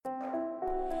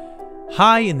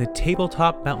High in the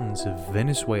tabletop mountains of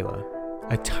Venezuela,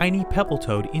 a tiny pebble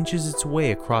toad inches its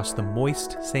way across the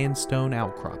moist sandstone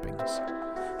outcroppings.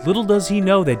 Little does he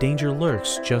know that danger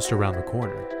lurks just around the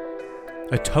corner.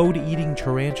 A toad-eating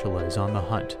tarantula is on the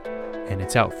hunt, and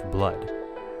it's out for blood.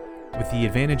 With the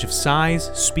advantage of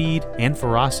size, speed, and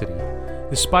ferocity,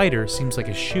 the spider seems like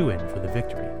a shoo-in for the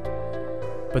victory.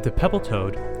 But the pebble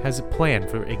toad has a plan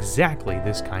for exactly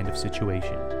this kind of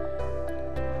situation.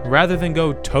 Rather than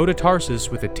go toe-to-Tarsus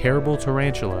with a terrible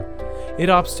tarantula, it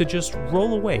opts to just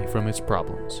roll away from its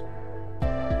problems.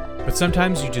 But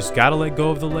sometimes you just gotta let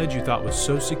go of the ledge you thought was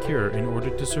so secure in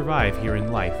order to survive here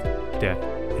in life, death,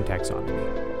 and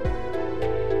taxonomy.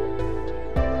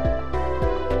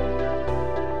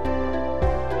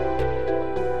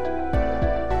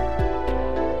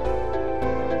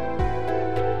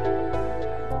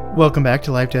 Welcome back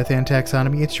to Life, Death, and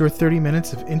Taxonomy. It's your 30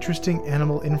 minutes of interesting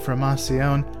animal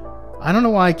information. I don't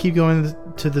know why I keep going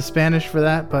to the Spanish for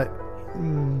that, but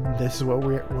this is what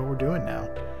we're doing now.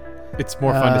 It's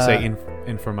more fun to say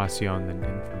información than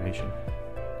information.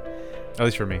 At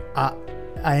least for me.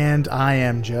 And I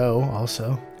am Joe,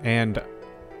 also. And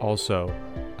also,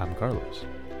 I'm Carlos.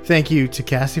 Thank you to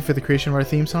Cassie for the creation of our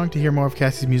theme song. To hear more of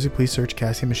Cassie's music, please search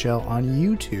Cassie Michelle on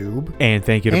YouTube. And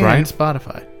thank you to and Brian.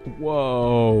 Spotify.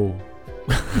 Whoa.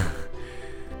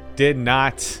 Did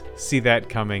not see that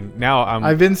coming. Now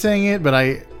I've been saying it, but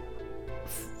I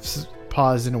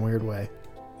paused in a weird way.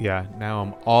 Yeah, now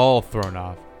I'm all thrown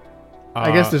off.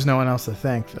 I guess there's no one else to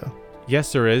thank, though.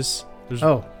 Yes, there is. There's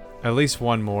at least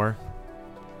one more.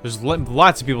 There's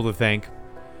lots of people to thank.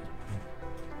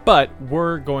 But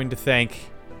we're going to thank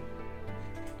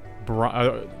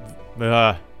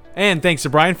and thanks to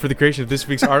Brian for the creation of this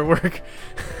week's artwork.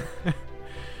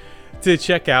 To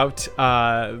check out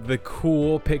the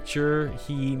cool picture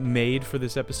he made for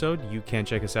this episode, you can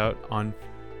check us out on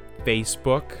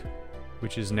Facebook,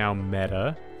 which is now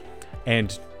Meta,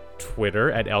 and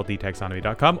Twitter at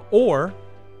ldtaxonomy.com, or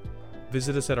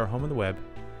visit us at our home on the web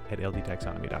at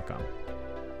ldtaxonomy.com.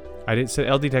 I did say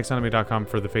ldtaxonomy.com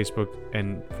for the Facebook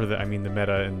and for the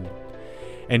Meta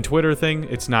and Twitter thing.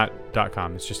 It's not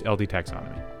 .com. It's just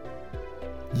ldtaxonomy.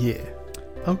 Yeah.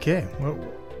 Okay.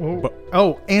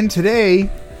 And today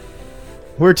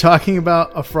we're talking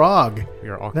about a frog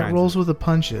that rolls with the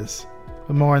punches.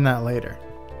 But more on that later.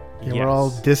 Yeah, yes. We're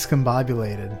all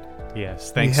discombobulated.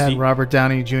 Yes, we had Robert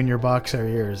Downey Jr. box our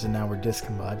ears, and now we're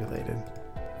discombobulated.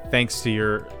 Thanks to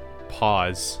your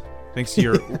pause. Thanks to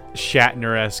your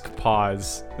Shatner-esque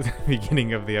pause at the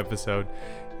beginning of the episode.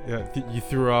 You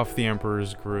threw off the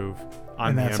Emperor's groove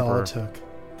on the Emperor. And that's all it took.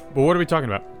 But what are we talking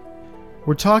about?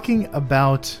 We're talking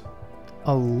about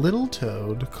a little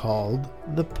toad called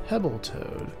the pebble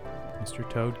toad. Mr.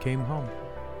 Toad came home.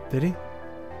 Did he?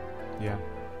 Yeah.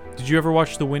 Did you ever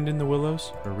watch The Wind in the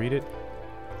Willows or read it?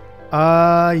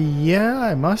 Yeah,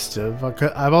 I must have.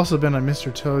 I've also been on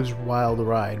Mr. Toad's Wild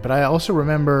Ride, but I also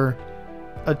remember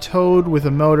a toad with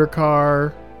a motor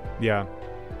car. Yeah,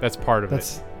 that's part of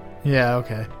it. Yeah,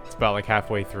 okay. It's about like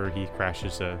halfway through he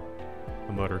crashes a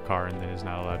motor car and then is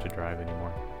not allowed to drive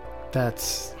anymore.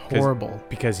 That's horrible.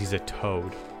 Because he's a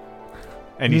toad.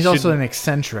 And he's also an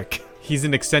eccentric. He's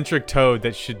an eccentric toad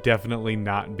that should definitely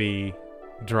not be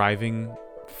driving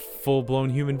full-blown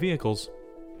human vehicles.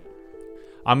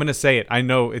 I'm going to say it. I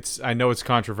know it's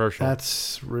controversial.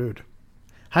 That's rude.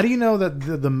 How do you know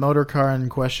that the motor car in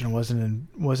question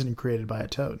wasn't created by a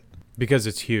toad? Because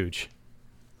it's huge.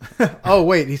 Oh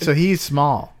wait, so he's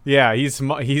small. Yeah, he's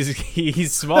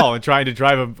small and trying to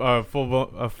drive a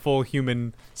full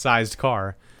human-sized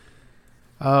car.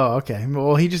 Oh, okay.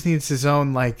 Well, he just needs his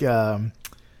own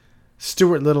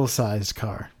Stuart Little-sized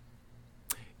car.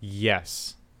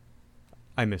 Yes,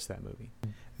 I missed that movie.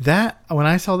 When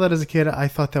I saw that as a kid, I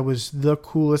thought that was the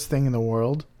coolest thing in the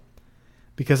world,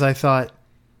 because I thought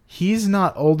he's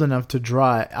not old enough to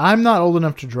drive. I'm not old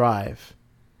enough to drive.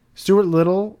 Stuart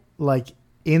Little,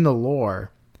 in the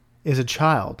lore, is a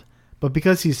child, but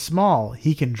because he's small,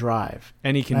 he can drive.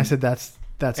 And I said that's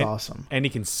awesome. And he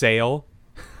can sail.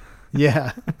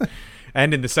 Yeah.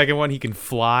 And in the second one, he can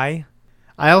fly.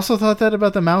 I also thought that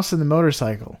about the mouse and the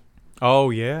motorcycle. Oh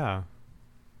yeah.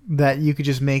 That you could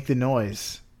just make the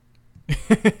noise.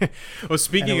 Well,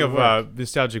 speaking of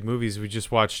nostalgic movies, we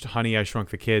just watched Honey, I Shrunk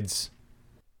the Kids.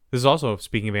 This is also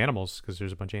speaking of animals, because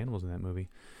there's a bunch of animals in that movie.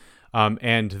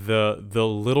 And the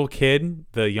little kid,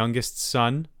 the youngest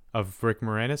son of Rick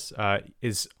Moranis,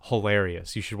 is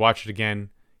hilarious. You should watch it again.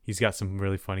 He's got some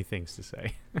really funny things to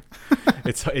say.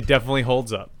 It definitely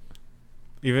holds up,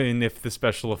 even if the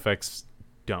special effects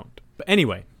don't. But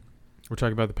anyway, we're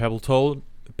talking about the pebble toad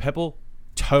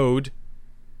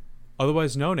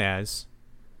otherwise known as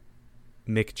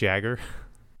Mick Jagger,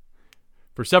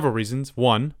 for several reasons.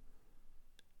 One,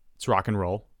 it's rock and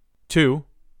roll. Two,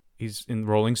 he's in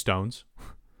Rolling Stones.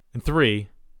 And three,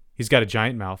 he's got a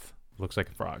giant mouth. Looks like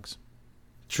a frog's.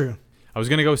 True. I was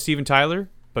going to go with Steven Tyler,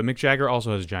 but Mick Jagger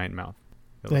also has a giant mouth.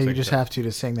 Yeah, you just have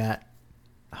to sing that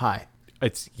high.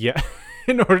 It's, yeah.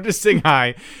 In order to sing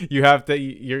high, you have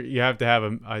to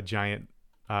have a giant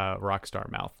rock star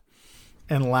mouth.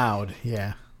 And loud,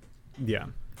 yeah. Yeah.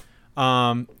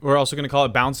 We're also going to call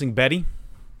it Bouncing Betty.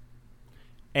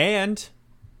 And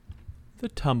the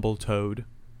Tumble Toad.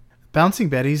 Bouncing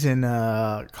Betty's in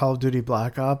Call of Duty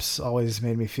Black Ops always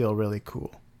made me feel really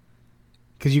cool.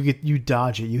 Because you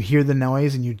dodge it. You hear the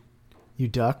noise and you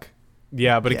duck.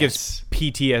 Yeah, but it gives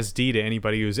PTSD to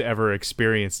anybody who's ever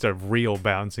experienced a real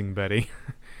Bouncing Betty.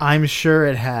 I'm sure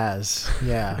it has.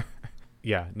 Yeah.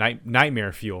 Yeah,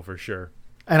 nightmare fuel for sure.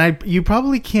 And you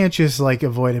probably can't just like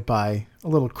avoid it by a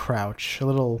little crouch, a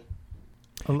little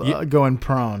going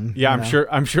prone. Yeah,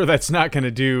 I'm sure that's not going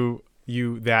to do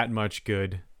you that much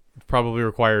good. It probably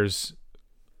requires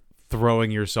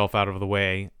throwing yourself out of the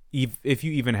way if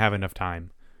you even have enough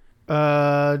time.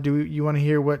 Do you want to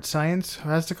hear what science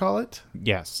has to call it?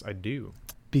 Yes, I do.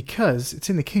 Because it's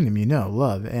in the kingdom you know,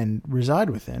 love, and reside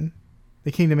within.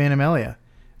 The kingdom Animalia.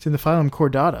 It's in the phylum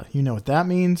Chordata. You know what that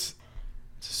means.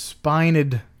 It's a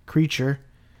spined creature.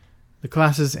 The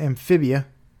class is Amphibia.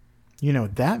 You know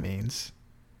what that means.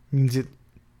 It means it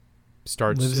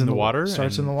starts in the water.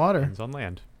 Starts in the water. Ends on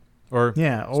land. Or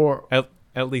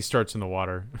at least starts in the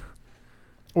water.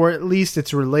 Or at least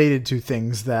it's related to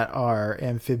things that are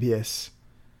amphibious.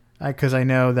 Because I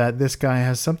know that this guy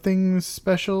has something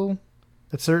special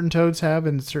that certain toads have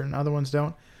and certain other ones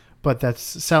don't. But that's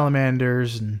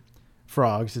salamanders and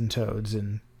frogs and toads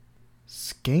and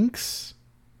skinks.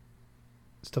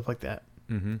 Stuff like that.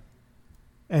 Mm-hmm.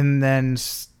 And then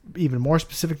even more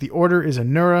specific, the order is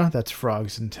Anura. That's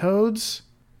frogs and toads.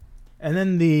 And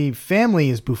then the family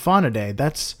is Bufonidae.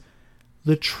 That's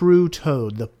the true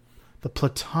toad. The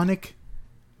platonic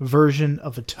version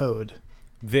of a toad.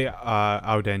 The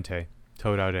Audente.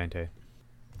 Toad Audente.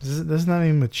 Doesn't that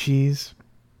mean with cheese?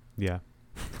 Yeah.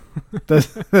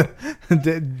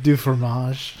 Du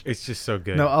fromage. It's just so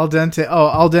good. No, al dente. Oh,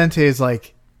 al dente is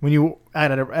like when you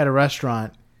at a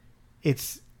restaurant,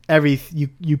 it's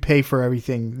you pay for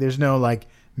everything. There's no like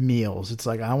meals. It's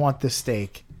like I want this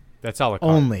steak. That's a la carte.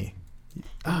 Only.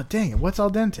 Oh, dang it. What's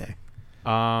al dente?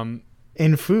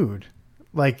 In food.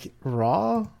 Like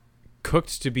raw?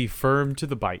 Cooked to be firm to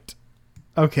the bite.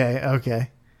 Okay.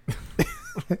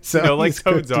 So like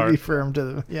toads are. To be firm to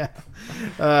the, yeah.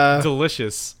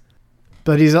 Delicious.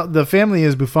 But the family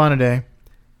is Bufonidae,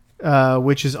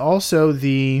 which is also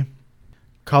the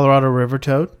Colorado River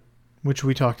toad, which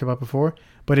we talked about before.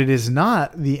 But it is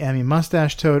not the Emmy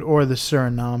mustache toad or the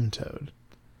Suriname toad.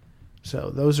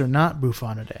 So those are not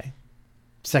Bufonidae.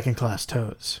 Second class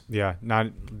toads. Yeah,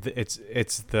 it's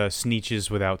the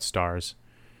Sneetches without stars.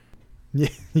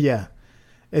 Yeah.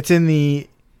 It's in the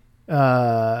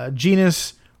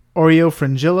genus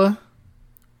Oreofringilla.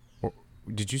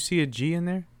 Did you see a G in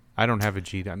there? I don't have a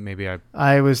G. Maybe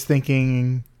I was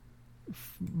thinking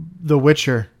The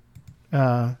Witcher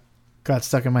got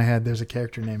stuck in my head. There's a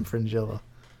character named Fringilla.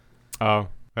 Oh.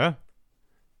 Huh?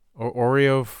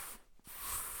 Oreo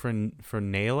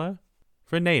Frenella?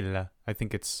 Frenella. I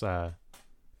think it's got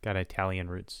Italian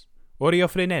roots. Oreo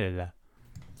Frenella.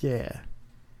 Yeah.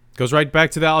 Goes right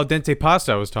back to the al dente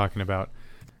pasta I was talking about.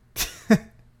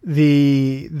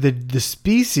 The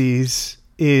species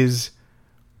is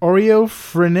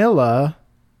Oreofrenilla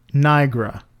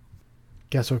nigra.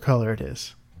 Guess what color it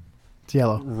is? It's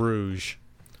yellow. Rouge.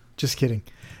 Just kidding.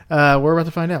 We're about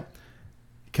to find out.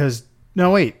 Because we're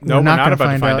not going to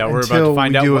find out. We're about to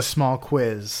find out. Do a small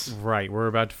quiz. Right. We're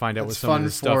about to find out what some fun of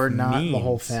this stuff for not means. the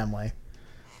whole family.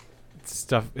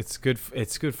 It's good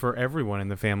for everyone in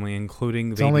the family, including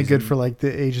babies. It's only good for like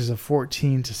the ages of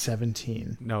 14 to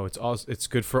 17. No, it's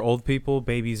good for old people,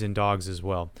 babies, and dogs as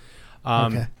well.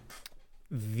 Okay.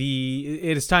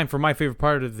 It is time for my favorite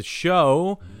part of the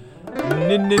show,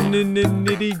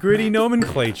 nitty gritty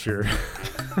nomenclature.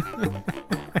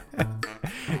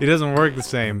 It doesn't work the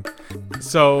same.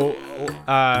 So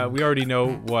we already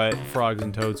know what frogs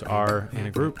and toads are in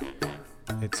a group.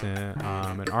 It's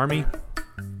an army.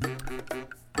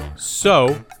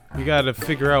 So we got to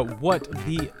figure out what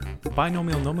the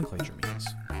binomial nomenclature means.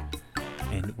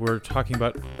 And we're talking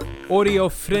about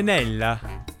Oreofrenella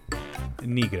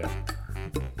nigra.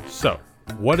 So,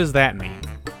 what does that mean?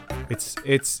 It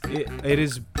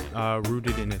is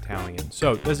rooted in Italian.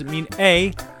 So, does it mean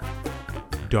A,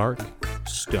 dark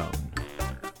stone,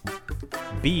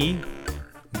 B.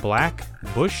 Black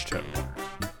bush toad.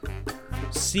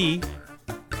 C.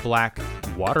 Black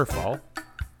waterfall.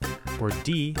 Or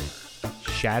D.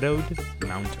 Shadowed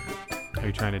mountain. Are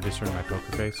you trying to discern my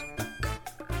poker face?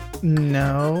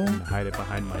 No. Hide it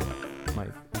behind my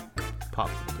pop.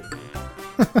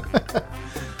 I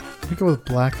go with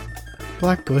black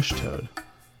bush toad.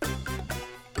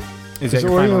 Is that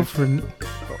your final?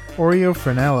 Oreo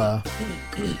Frenella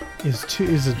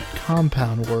is a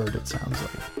compound word, it sounds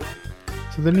like.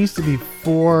 So there needs to be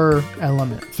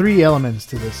 3 elements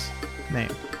to this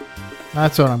name.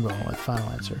 That's what I'm going with. Final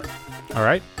answer. All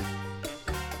right.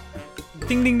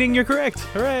 Ding, ding, ding, you're correct.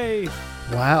 Hooray.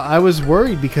 Wow, I was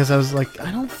worried because I was like, I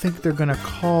don't think they're going to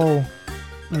call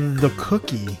the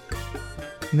cookie,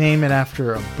 name it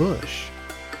after a bush.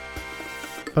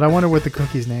 But I wonder what the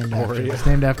cookie's named after. Oreo. It's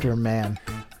named after a man.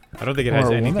 I don't think it has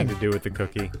anything to do with the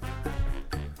cookie.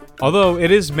 Although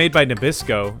it is made by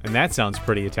Nabisco, and that sounds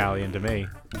pretty Italian to me.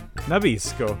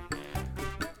 Nabisco.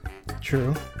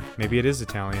 True. Maybe it is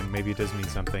Italian. Maybe it does mean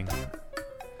something.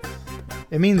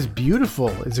 It means beautiful.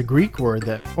 It's a Greek word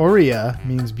that Aurea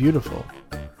means beautiful.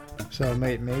 So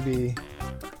maybe...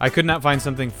 I could not find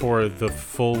something for the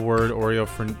full word Oreo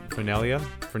Frenelia.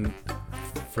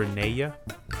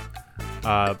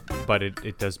 But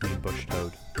it does mean bush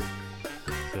toad.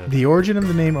 The origin of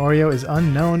the name Oreo is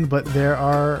unknown, but there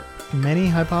are many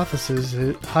hypotheses,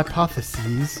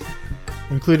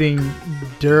 including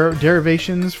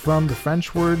derivations from the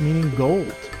French word meaning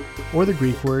gold, or the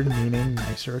Greek word meaning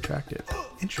nice or attractive.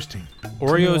 Interesting.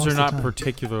 Oreos are not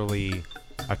particularly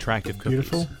attractive cookies.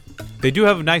 Beautiful? They do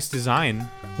have a nice design.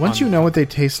 Once you know what they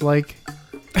taste like,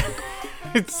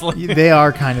 it's like they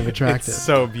are kind of attractive. It's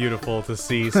so beautiful to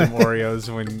see some Oreos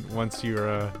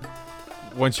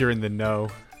once you're in the know.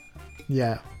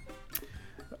 Yeah.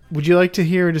 Would you like to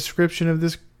hear a description of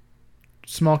this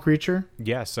small creature?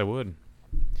 Yes, I would.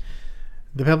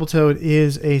 The pebble toad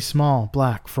is a small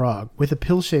black frog with a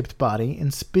pill-shaped body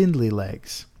and spindly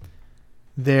legs.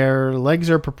 Their legs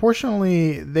are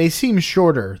they seem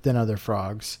shorter than other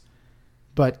frogs,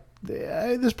 but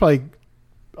this probably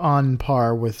on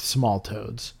par with small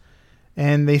toads.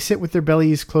 And they sit with their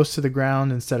bellies close to the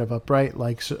ground instead of upright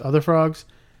like other frogs.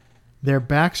 Their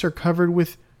backs are covered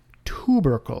with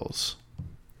tubercles,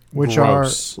 which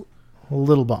Gross. are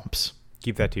little bumps.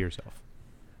 Keep that to yourself.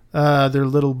 They're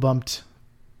little bumped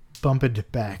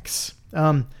backs.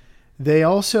 They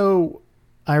also,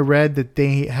 I read that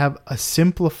they have a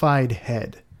simplified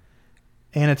head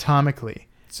anatomically.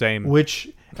 Same.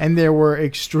 And there were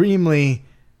extremely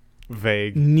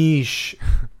vague niche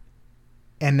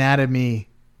anatomy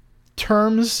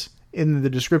terms in the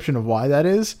description of why that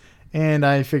is, and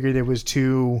I figured it was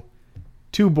too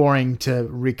boring to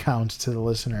recount to the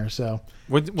listener. So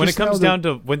when things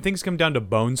come down to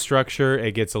bone structure,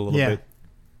 it gets a little bit,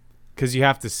 because you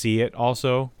have to see it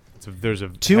also. There's a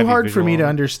too hard for me to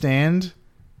understand.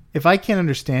 If I can't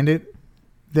understand it,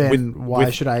 then why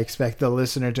should I expect the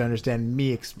listener to understand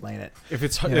me explain it? If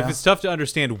it's tough to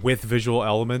understand with visual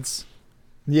elements,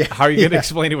 yeah, how are you going to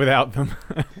explain it without them?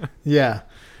 Yeah.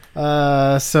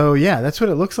 So yeah, that's what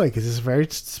it looks like. It's this very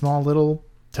small little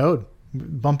toad,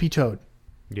 bumpy toad.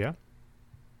 Yeah.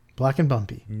 Black and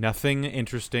bumpy. Nothing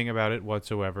interesting about it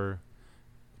whatsoever.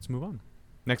 Let's move on.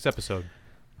 Next episode.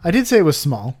 I did say it was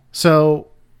small, so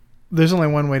there's only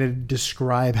one way to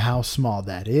describe how small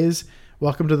that is.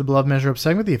 Welcome to the Beloved Measure Up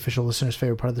segment, the official listener's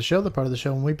favorite part of the show, the part of the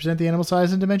show when we present the animal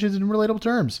size and dimensions in relatable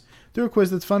terms through a quiz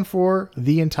that's fun for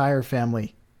the entire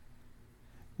family.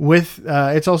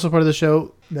 It's also part of the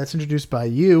show that's introduced by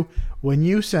you when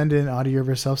you send in audio of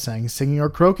yourself saying, singing, or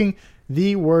croaking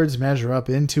the words measure up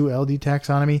into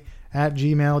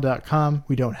ldtaxonomy@gmail.com.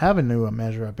 We don't have a new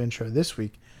measure up intro this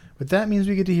week, but that means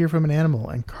we get to hear from an animal,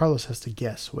 and Carlos has to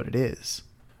guess what it is.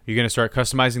 You're going to start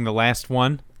customizing the last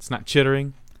one? It's not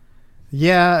chittering?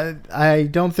 Yeah, I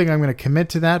don't think I'm going to commit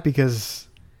to that because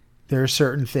there are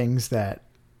certain things that...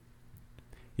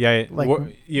 Yeah, like,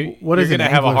 you're what going to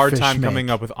have a hard time make? coming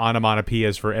up with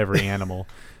onomatopoeias for every animal.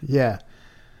 Yeah.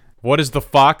 What does the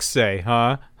fox say,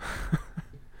 huh?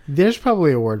 There's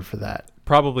probably a word for that.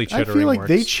 Probably chittering I feel like works.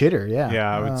 they chitter, yeah.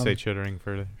 Yeah, I would say chittering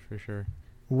for sure.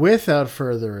 Without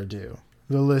further ado,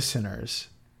 the listeners'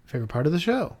 favorite part of the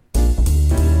show.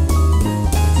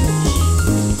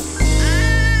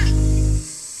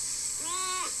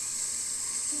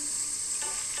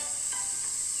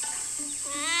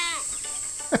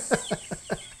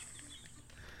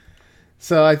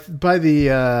 So by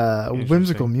the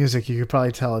whimsical music, you could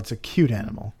probably tell it's a cute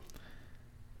animal.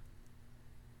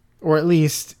 Or at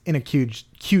least in a cute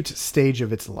stage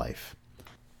of its life.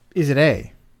 Is it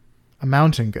A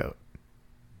mountain goat?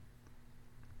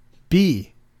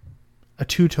 B, a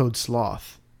two-toed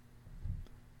sloth.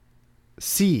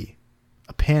 C,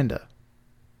 a panda.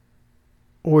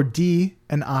 Or D,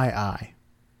 an eye.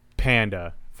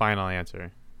 Panda. Final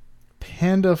answer.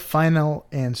 Panda, final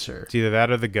answer. It's either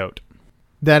that or the goat.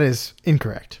 That is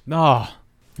incorrect. No.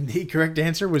 The correct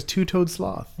answer was two-toed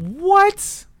sloth.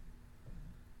 What?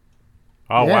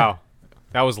 Oh, Yeah. wow.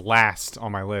 That was last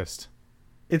on my list.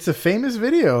 It's a famous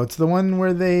video. It's the one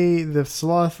where the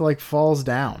sloth like falls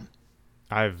down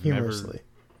I've never humorously.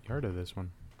 heard of this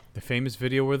one. The famous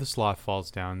video where the sloth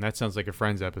falls down. That sounds like a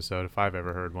Friends episode if I've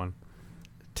ever heard one.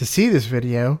 To see this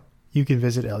video, you can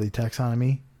visit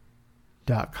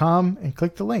ldtaxonomy.com and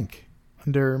click the link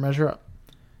under Measure Up.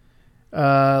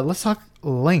 Let's talk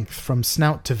length from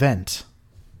snout to vent,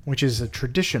 which is a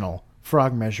traditional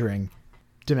frog measuring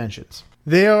dimensions.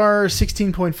 They are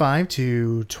 16.5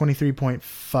 to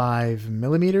 23.5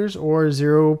 millimeters or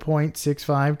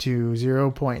 0.65 to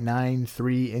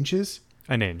 0.93 inches.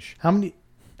 An inch. How many?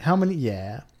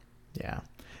 Yeah.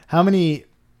 How many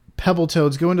pebble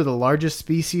toads go into the largest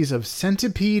species of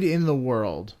centipede in the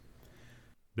world?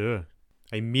 Ugh.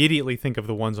 I immediately think of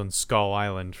the ones on Skull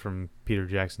Island from Peter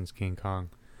Jackson's King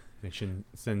Kong. It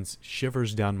sends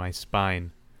shivers down my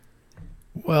spine.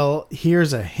 Well,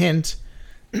 here's a hint.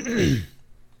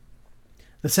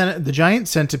 The giant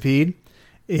centipede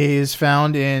is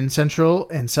found in Central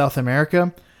and South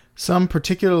America. Some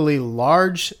particularly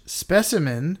large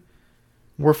specimen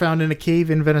were found in a cave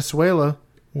in Venezuela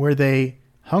where they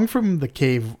hung from the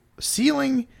cave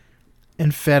ceiling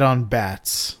and fed on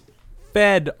bats.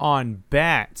 Fed on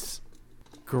bats.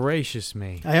 Gracious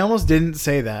me. I almost didn't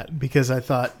say that because I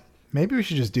thought maybe we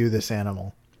should just do this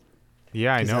animal.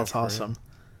 Yeah, I know. That's awesome.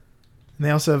 And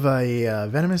they also have a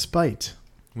venomous bite.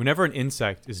 Whenever an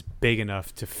insect is big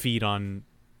enough to feed on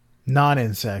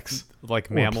Non-insects.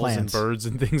 like Or mammals and plants. birds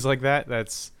and things like that,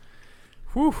 that's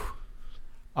whew.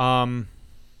 I'm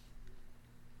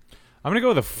gonna go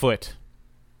with a foot,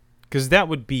 because that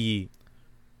would be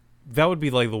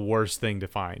like the worst thing to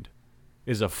find,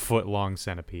 is a foot-long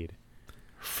centipede.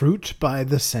 Fruit by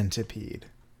the centipede.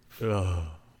 Ugh.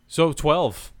 So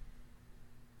 12.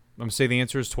 I'm gonna say the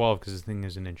answer is 12 because this thing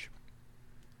is an inch.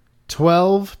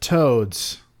 12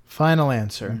 toads. Final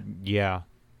answer. Yeah.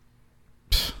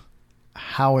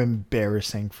 How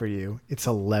embarrassing for you. It's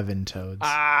 11 toads.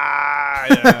 Yeah,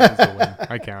 that's a win.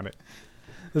 I count it.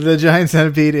 The giant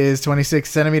centipede is 26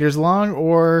 centimeters long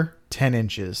or 10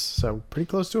 inches. So pretty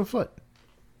close to a foot.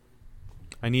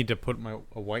 I need to put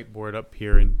a whiteboard up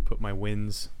here and put my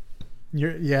wins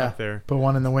Yeah. up there. Put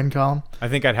one in the win column. I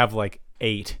think I'd have like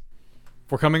 8.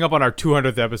 We're coming up on our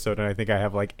 200th episode, and I think I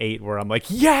have like 8 where I'm like,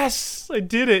 yes, I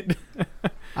did it.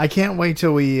 I can't wait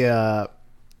till we are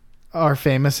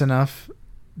famous enough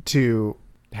to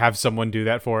Have someone do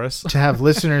that for us. have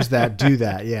listeners that do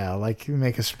that. Yeah, like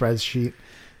make a spreadsheet.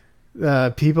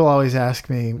 People always ask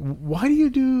me, why do you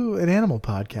do an animal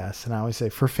podcast? And I always say,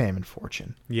 for fame and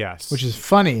fortune. Yes. Which is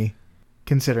funny,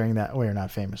 considering that we're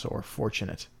not famous or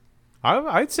fortunate.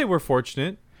 I'd say we're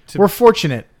fortunate. We're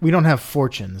fortunate. We don't have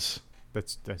fortunes.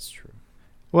 That's true.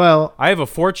 Well, I have a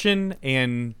fortune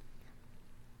in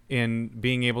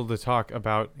being able to talk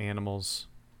about animals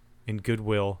in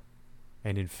goodwill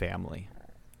and in family.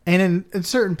 and in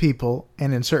certain people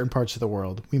and in certain parts of the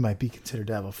world, we might be considered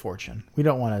to have a fortune. We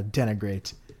don't want to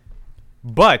denigrate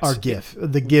But our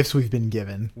the gifts we've been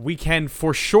given. we can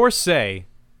for sure say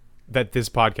that this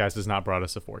podcast has not brought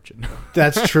us a fortune.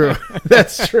 That's true.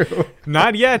 That's true.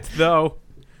 Not yet, though.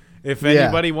 If Yeah.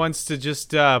 anybody wants to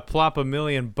just plop $1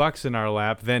 million in our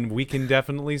lap, then we can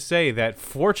definitely say that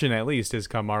fortune at least has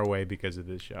come our way because of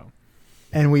this show.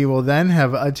 And we will then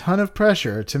have a ton of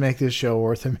pressure to make this show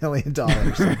worth $1 million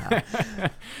somehow.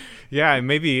 Yeah,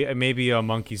 maybe a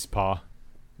monkey's paw.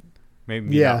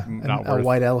 Maybe Yeah, not a worth.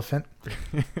 white elephant.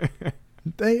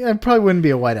 It probably wouldn't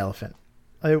be a white elephant.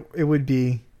 It would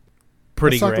be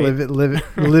Pretty let's great.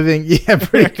 talk living. Yeah,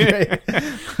 pretty great.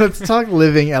 Let's talk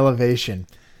living elevation.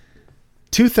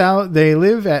 They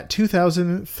live at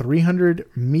 2,300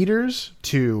 meters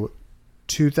to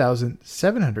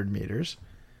 2,700 meters,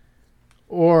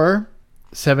 or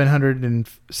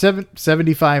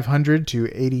 7,500 to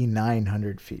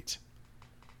 8,900 feet.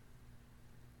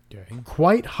 Okay.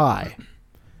 Quite high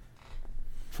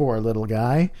for a little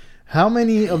guy. How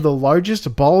many of the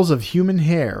largest balls of human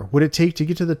hair would it take to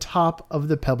get to the top of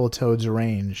the pebble toad's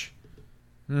range?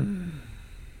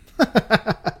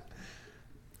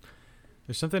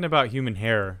 There's something about human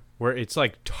hair where it's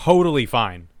like totally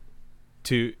fine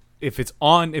to if it's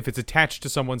attached to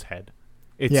someone's head.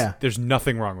 There's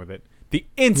nothing wrong with it. The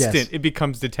instant Yes. it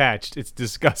becomes detached, it's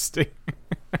disgusting.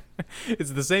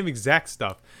 It's the same exact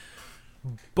stuff.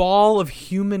 ball of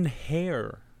human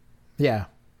hair. Yeah.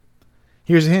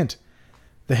 Here's a hint.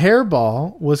 The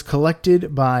hairball was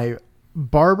collected by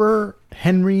barber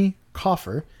Henry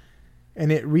Coffer,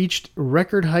 and it reached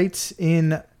record heights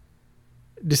in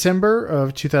December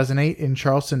of 2008 in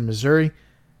Charleston, Missouri.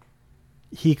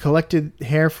 He collected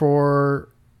hair for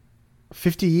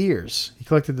 50 years. He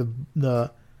collected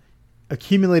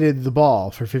accumulated the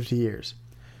ball for 50 years.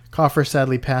 Coffer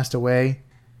sadly passed away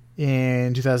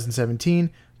in 2017,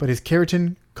 but his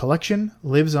keratin collection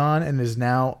lives on and is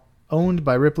now owned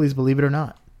by Ripley's Believe It or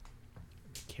Not.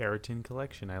 Keratin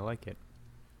collection. I like it.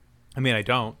 I mean, I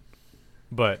don't,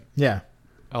 but yeah,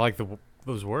 I like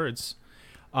those words.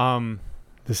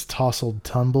 This tousled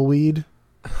tumbleweed.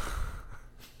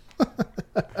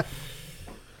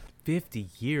 50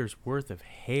 years worth of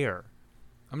hair.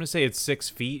 I'm going to say it's 6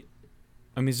 feet.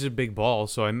 I mean, this is a big ball,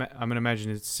 so I'm going to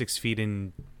imagine it's 6 feet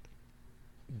in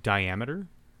diameter.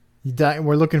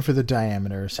 We're looking for the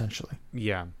diameter, essentially.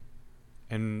 Yeah.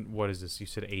 And what is this? You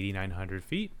said 8,900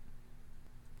 feet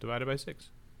divided by 6.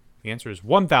 The answer is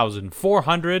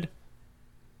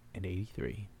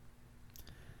 1,483.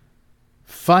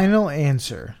 Final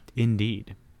answer.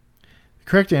 Indeed. The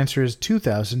correct answer is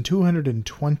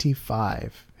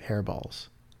 2,225 hairballs.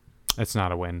 That's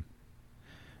not a win.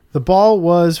 The ball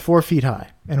was 4 feet high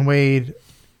and weighed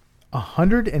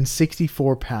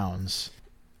 164 pounds.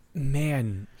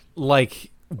 Man,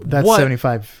 like, that's what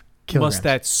 75 kilograms. must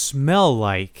that smell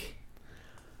like?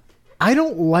 I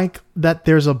don't like that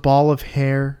there's a ball of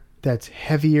hair that's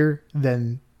heavier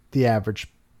than the average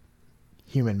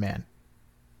human man.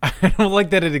 I don't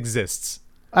like that it exists.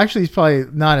 Actually, he's probably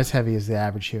not as heavy as the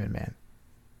average human man.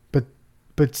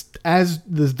 But as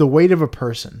the weight of a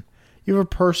person, you have a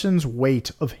person's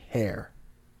weight of hair.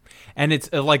 And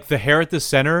it's like the hair at the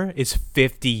center is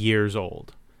 50 years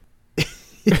old.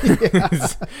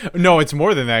 No, it's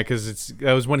more than that because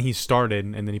that was when he started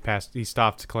and then he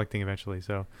stopped collecting eventually.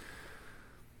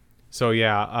 So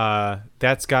yeah,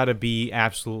 that's got to be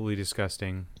absolutely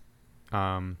disgusting.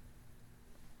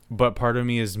 But part of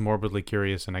me is morbidly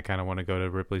curious and I kind of want to go to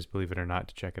Ripley's Believe It or Not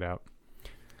to check it out.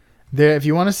 There, if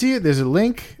you want to see it, there's a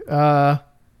link on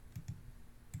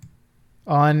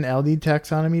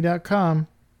ldtaxonomy.com.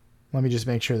 Let me just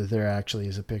make sure that there actually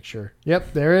is a picture.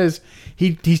 Yep, there is.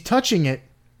 He's touching it.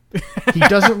 He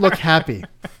doesn't look happy.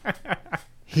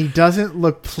 He doesn't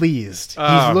look pleased.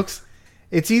 He looks.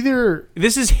 It's either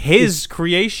this is his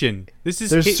creation.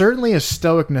 There's certainly a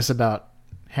stoicness about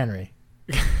Henry.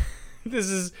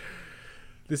 This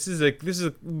is a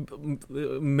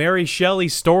Mary Shelley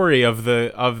story of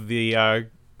the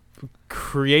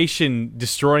creation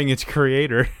destroying its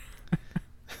creator.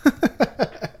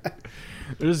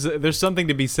 There's something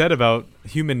to be said about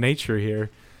human nature here.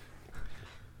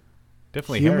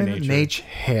 Definitely human nature.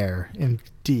 Hair,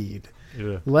 indeed.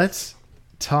 Yeah. Let's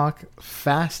talk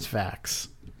fast facts.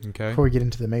 Okay. Before we get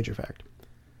into the major fact.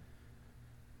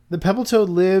 The pebble toad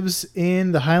lives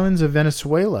in the highlands of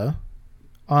Venezuela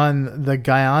on the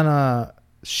Guyana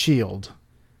Shield,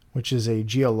 which is a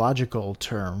geological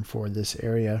term for this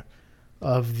area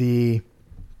of the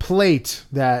plate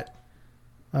that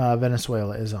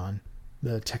Venezuela is on,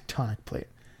 the tectonic plate.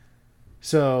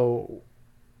 So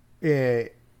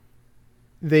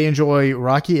they enjoy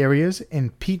rocky areas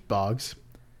and peat bogs,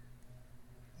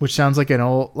 which sounds like an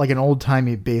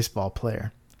old-timey baseball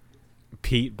player.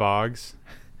 Pete Boggs.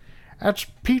 That's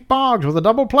Pete Boggs with a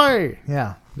double play.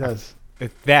 Yeah, it does.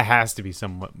 That has to be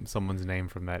someone's name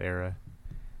from that era.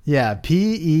 Yeah,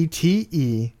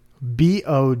 Peteboggs.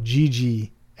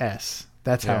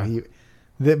 That's how he.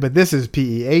 But this is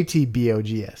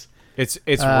Peatboggs.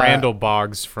 It's Randall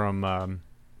Boggs from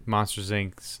Monsters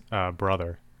Inc.'s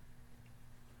brother.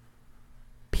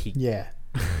 Pete. Yeah.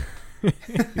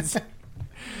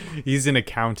 He's an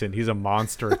accountant. He's a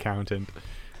monster accountant.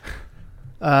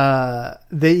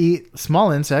 They eat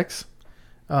small insects.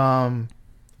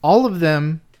 All of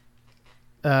them,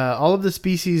 all of the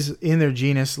species in their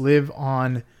genus live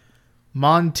on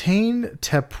montane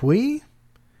tepuis,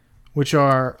 which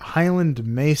are highland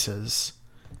mesas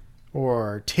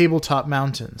or tabletop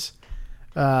mountains.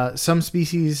 Some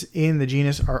species in the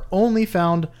genus are only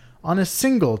found on a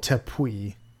single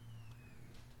tepuis.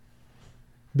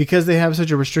 Because they have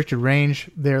such a restricted range,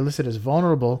 they are listed as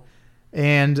vulnerable,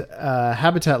 and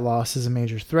habitat loss is a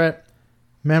major threat.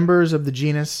 Members of the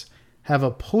genus have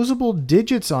opposable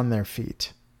digits on their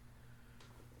feet,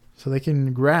 so they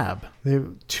can grab. They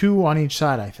have 2 on each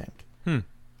side, I think.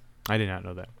 I did not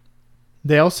know that.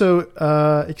 They also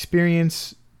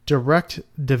experience direct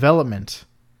development.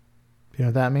 Do you know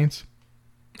what that means?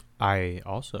 I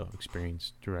also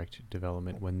experienced direct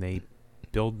development when they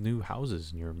build new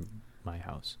houses near my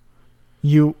house.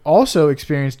 You also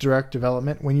experience direct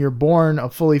development when you're born a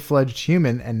fully fledged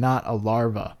human and not a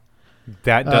larva.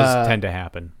 That does tend to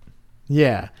happen.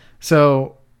 Yeah.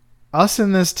 So us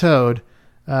and this toad,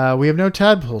 we have no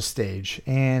tadpole stage,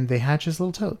 and they hatch as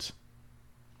little toads.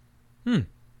 So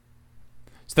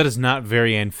that is not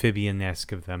very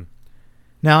amphibian-esque of them.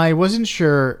 Now, I wasn't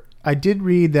sure. I did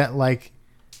read that, like,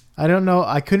 I don't know.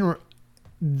 I couldn't.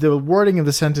 The wording of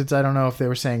the sentence, I don't know if they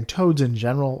were saying toads in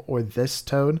general or this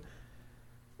toad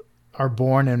are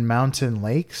born in mountain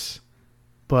lakes,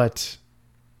 but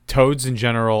Toads in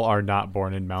general are not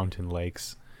born in mountain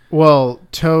lakes. well,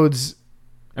 toads.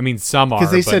 I mean, some are,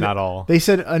 Because they but said not all. they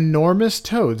said enormous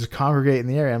toads congregate in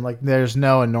the area. I'm like, there's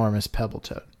no enormous pebble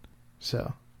toad.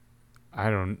 So I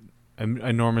don't...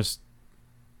 enormous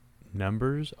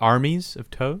numbers? Armies of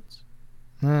toads?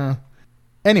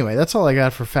 anyway, that's all I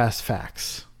got for fast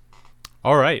facts.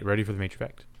 All right, ready for the major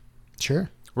fact. Sure.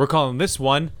 We're calling this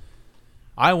one,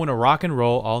 I Want to Rock and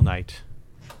Roll All Night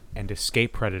and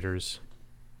Escape Predators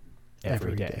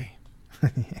Every Day.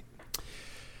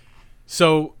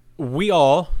 So we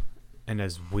all, and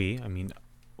as we, I mean,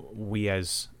 we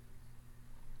as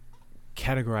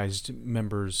categorized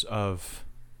members of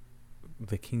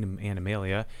the Kingdom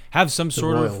Animalia, have some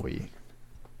sort of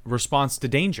response to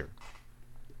danger.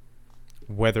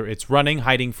 Whether it's running,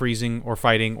 hiding, freezing, or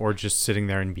fighting, or just sitting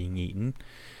there and being eaten.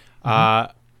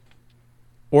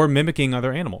 Or mimicking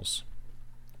other animals.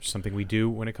 Something we do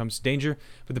when it comes to danger.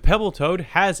 But the pebble toad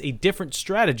has a different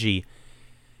strategy.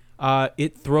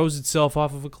 It throws itself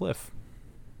off of a cliff.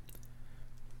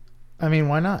 I mean,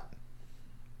 why not?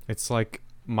 It's like,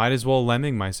 might as well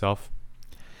lemming myself.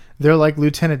 They're like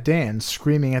Lieutenant Dan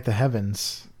screaming at the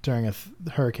heavens during a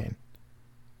hurricane.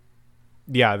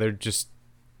 Yeah, they're just,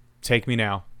 take me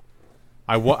now.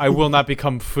 I will not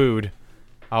become food.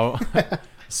 I'll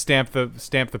stamp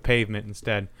the pavement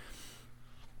instead.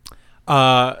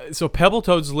 So pebble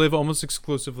toads live almost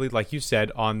exclusively, like you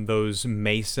said, on those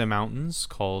mesa mountains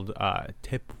called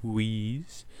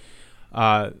tepuis.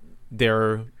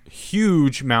 They're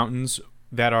huge mountains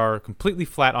that are completely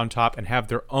flat on top and have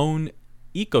their own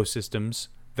ecosystems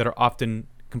that are often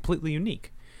completely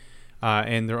unique,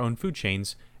 and their own food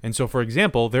chains. And so, for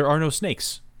example, there are no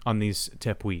snakes on these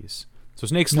tepuis. So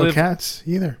snakes live... No cats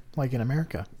either, like in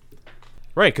America.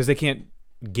 Right, because they can't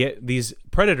get... These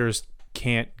predators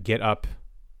can't get up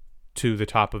to the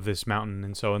top of this mountain.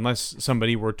 And so unless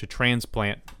somebody were to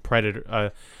transplant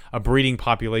a breeding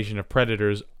population of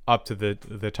predators up to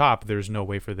the top, there's no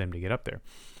way for them to get up there.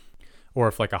 Or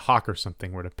if like a hawk or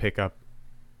something were to pick up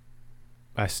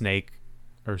a snake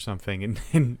or something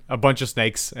and a bunch of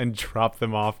snakes and drop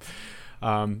them off.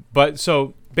 But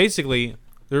so basically,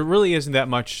 there really isn't that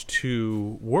much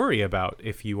to worry about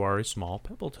if you are a small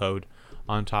pebble toad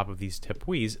on top of these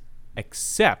tepuis,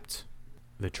 except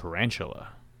the tarantula,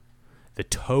 the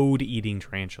toad-eating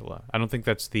tarantula. I don't think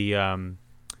that's the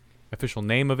official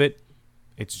name of it.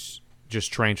 It's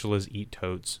just tarantulas eat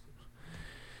toads,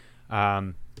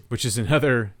 which is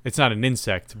another. It's not an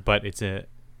insect, but it's a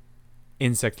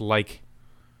insect-like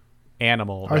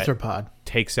animal. Arthropod that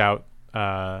takes out,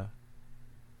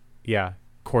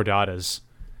 chordatas.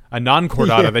 A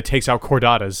non-chordata that takes out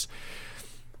chordatas.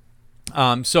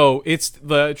 So it's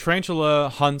the tarantula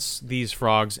hunts these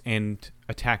frogs and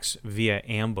attacks via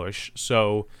ambush.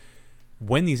 So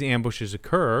when these ambushes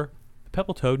occur, the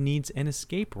pebble toad needs an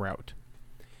escape route.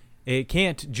 It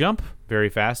can't jump very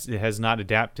fast. It has not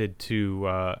adapted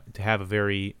to have a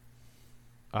very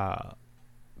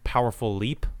powerful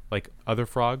leap like other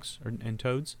frogs and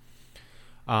toads.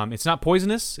 It's not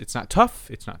poisonous. It's not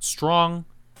tough. It's not strong.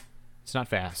 It's not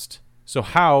fast. So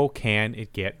how can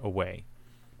it get away?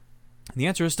 And the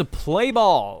answer is to play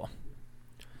ball.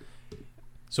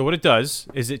 So what it does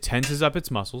is it tenses up its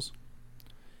muscles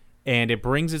and it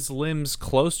brings its limbs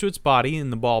close to its body in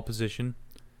the ball position,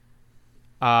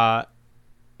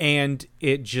 and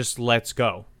it just lets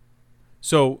go.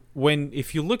 So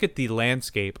if you look at the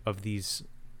landscape of these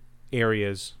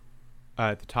areas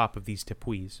at the top of these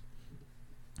tepuis,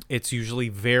 it's usually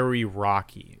very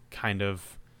rocky, kind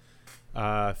of.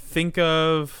 Think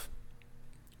of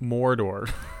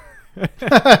Mordor.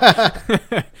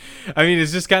 I mean,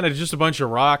 it's just kind of just a bunch of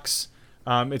rocks.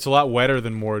 It's a lot wetter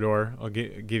than Mordor. I'll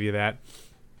give you that.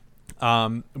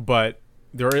 But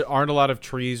there aren't a lot of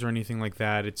trees or anything like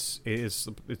that. It's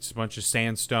a bunch of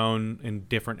sandstone and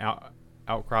different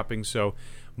outcroppings. So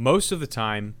most of the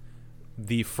time,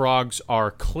 the frogs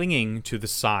are clinging to the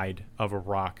side of a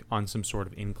rock on some sort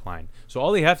of incline. So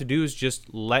all they have to do is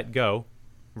just let go,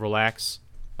 relax,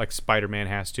 like Spider-Man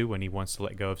has to when he wants to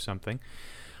let go of something.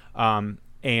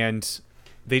 And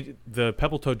the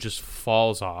pebble toad just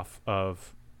falls off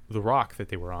of the rock that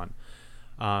they were on,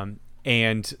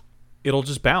 and it'll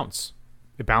just bounce.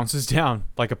 It bounces down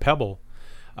like a pebble.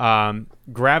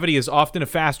 Gravity is often a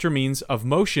faster means of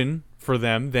motion for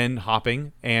them than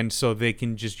hopping, and so they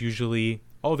can just usually,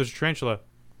 oh, there's a tarantula,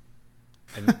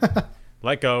 and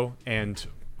let go and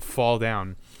fall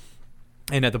down.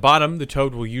 And at the bottom, the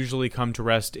toad will usually come to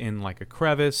rest in like a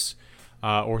crevice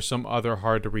or some other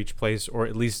hard-to-reach place, or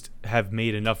at least have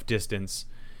made enough distance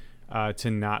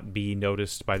to not be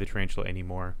noticed by the tarantula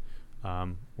anymore,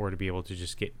 or to be able to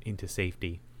just get into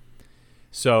safety.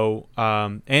 So,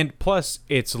 and plus,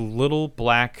 it's a little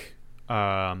black,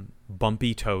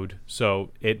 bumpy toad,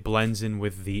 so it blends in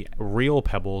with the real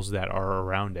pebbles that are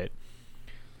around it.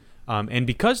 And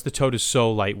because the toad is so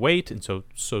lightweight and so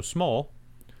small,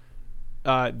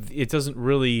 it doesn't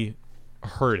really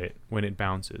hurt it when it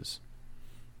bounces.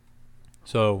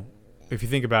 So, if you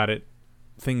think about it,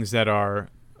 things that are,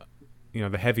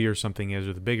 the heavier something is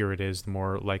or the bigger it is, the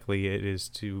more likely it is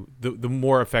to, the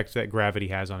more effect that gravity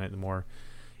has on it, the more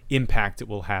impact it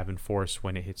will have in force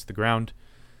when it hits the ground.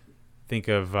 Think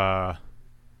of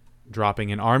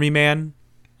dropping an army man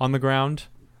on the ground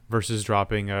versus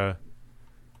dropping a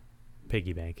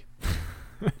piggy bank.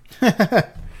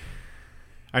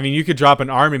 I mean, you could drop an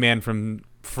army man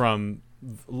from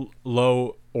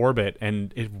low orbit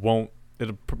and it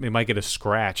might get a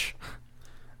scratch.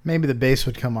 Maybe the base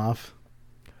would come off.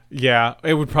 Yeah,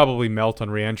 it would probably melt on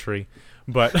reentry,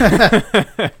 but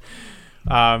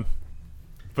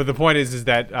but the point is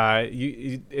that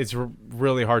it's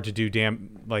really hard to do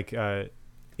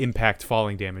impact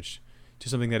falling damage to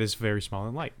something that is very small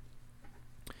and light.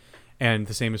 And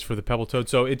the same is for the pebble toad,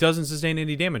 so it doesn't sustain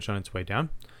any damage on its way down.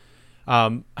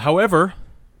 However,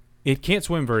 it can't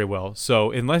swim very well,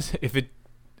 so if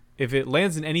it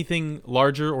lands in anything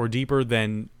larger or deeper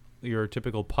than your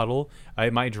typical puddle,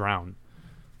 it might drown,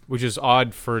 which is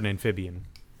odd for an amphibian.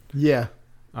 Yeah.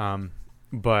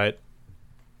 But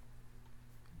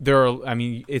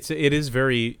it is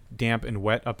very damp and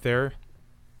wet up there,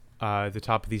 the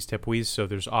top of these tepuis, so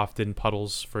there's often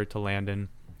puddles for it to land in,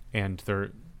 and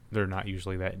they're not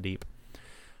usually that deep.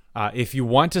 If you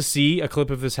want to see a clip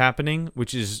of this happening,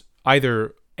 which is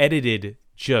either edited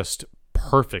just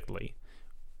perfectly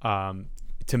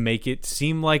to make it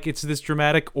seem like it's this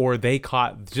dramatic, or they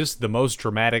caught just the most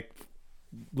dramatic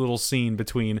little scene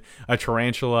between a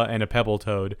tarantula and a pebble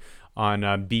toad on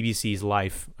BBC's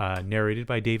Life, narrated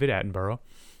by David Attenborough.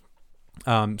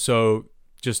 So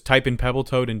just type in pebble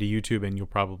toad into YouTube and you'll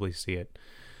probably see it.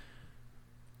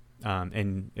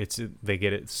 And they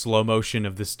get it slow motion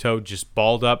of this toad just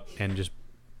balled up and just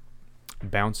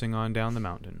bouncing on down the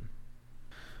mountain.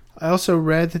 I also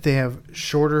read that they have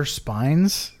shorter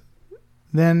spines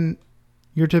than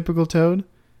your typical toad,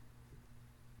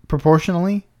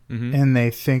 proportionally, and they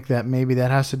think that maybe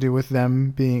that has to do with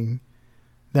them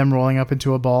rolling up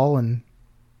into a ball and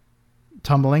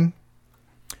tumbling.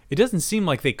 It doesn't seem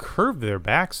like they curve their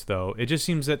backs, though. It just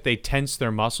seems that they tense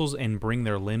their muscles and bring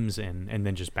their limbs in and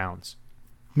then just bounce.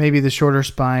 Maybe the shorter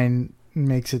spine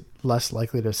makes it less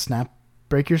likely to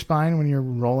break your spine when you're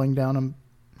rolling down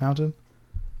a mountain.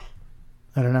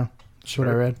 I don't know. That's what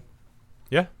I read.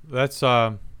 Yeah, that's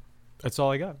all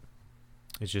I got.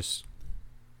 It's just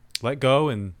let go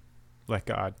and let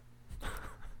God.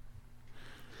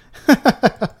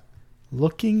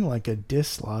 Looking like a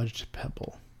dislodged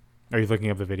pebble. Are you looking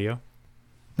up the video?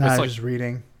 No, I'm just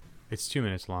reading. It's 2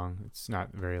 minutes long. It's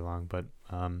not very long, but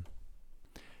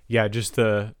yeah, just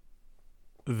the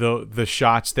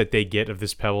shots that they get of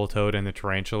this pebble toad and the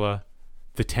tarantula,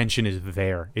 the tension is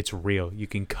there. It's real. You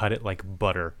can cut it like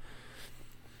butter.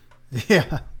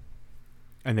 Yeah.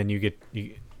 And then you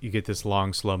get this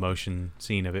long slow motion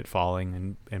scene of it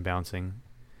falling and bouncing.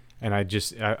 And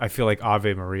I feel like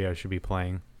Ave Maria should be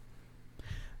playing.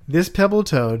 This pebble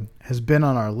toad has been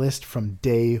on our list from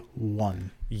day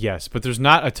one. Yes, but there's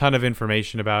not a ton of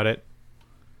information about it.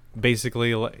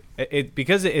 Basically,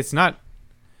 because it's not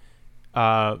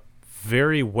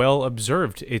very well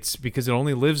observed. It's because it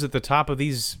only lives at the top of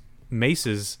these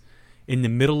mesas in the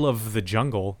middle of the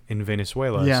jungle in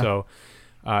Venezuela. Yeah. So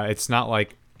it's not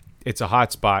like it's a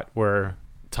hot spot where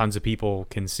tons of people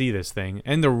can see this thing.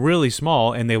 And they're really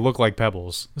small and they look like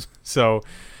pebbles. So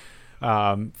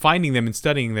finding them and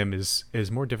studying them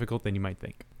is more difficult than you might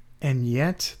think. And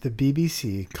yet the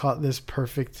BBC caught this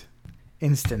perfect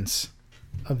instance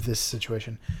of this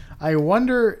situation. I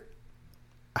wonder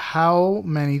how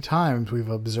many times we've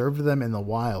observed them in the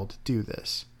wild do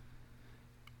this.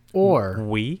 Or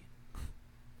we?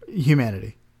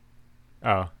 Humanity.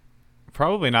 Oh.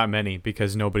 Probably not many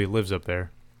because nobody lives up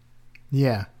there.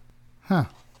 Yeah. Huh.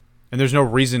 And there's no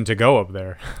reason to go up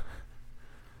there.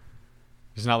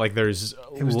 It's not like there's...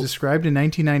 It was described in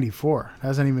 1994. It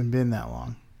hasn't even been that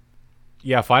long.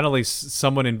 Yeah, finally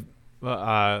someone in...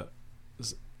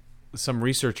 some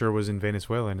researcher was in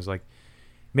Venezuela and is like,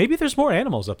 maybe there's more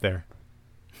animals up there.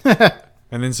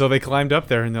 And then so they climbed up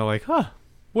there and they're like, huh,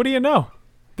 what do you know?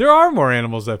 There are more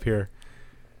animals up here.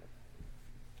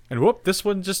 And whoop, this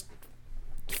one just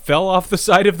fell off the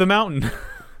side of the mountain.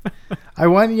 I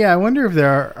wonder if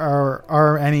there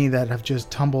are any that have just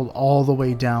tumbled all the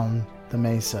way down the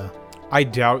mesa. I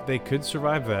doubt they could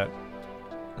survive that.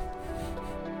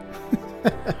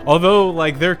 Although,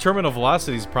 like, their terminal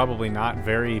velocity is probably not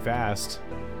very fast.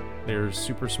 They're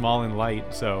super small and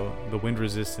light, so the wind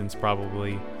resistance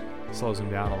probably slows them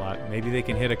down a lot. Maybe they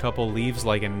can hit a couple leaves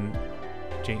like an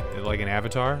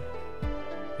Avatar.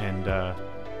 And,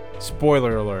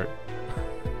 spoiler alert.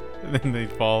 And then they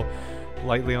fall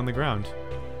lightly on the ground.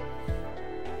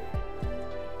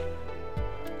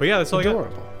 But yeah, that's all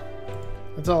Adorable. I got.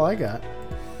 That's all I got.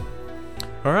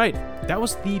 All right, that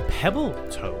was the Pebble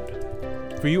Toad.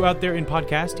 For you out there in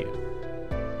Podcastia,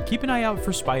 keep an eye out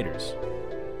for spiders.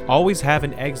 Always have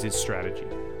an exit strategy.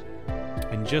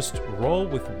 And just roll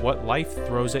with what life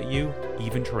throws at you,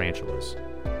 even tarantulas.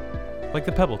 Like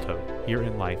the Pebble Toad here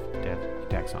in Life, Death, and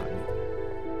Taxonomy.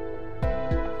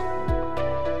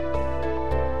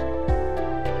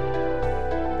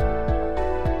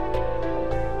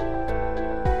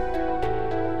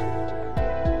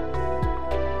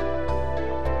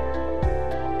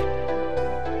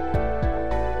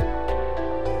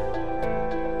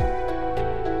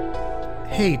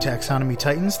 Hey Taxonomy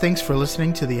Titans, thanks for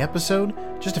listening to the episode.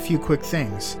 Just a few quick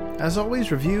things. As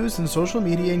always, reviews and social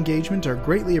media engagement are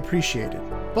greatly appreciated,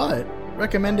 but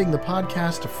recommending the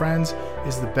podcast to friends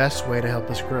is the best way to help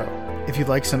us grow. If you'd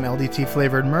like some LDT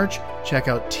flavored merch, check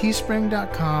out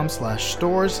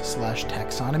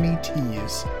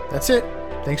teespring.com/stores/taxonomytees. That's it.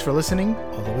 Thanks for listening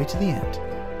all the way to the end.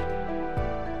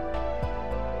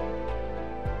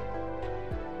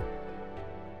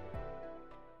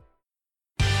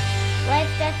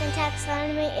 Life, Death, and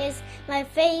Taxonomy is my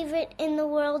favorite in the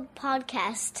world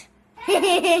podcast.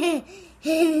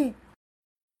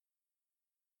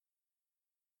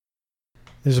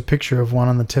 There's a picture of one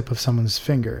on the tip of someone's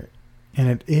finger, and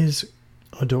it is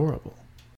adorable.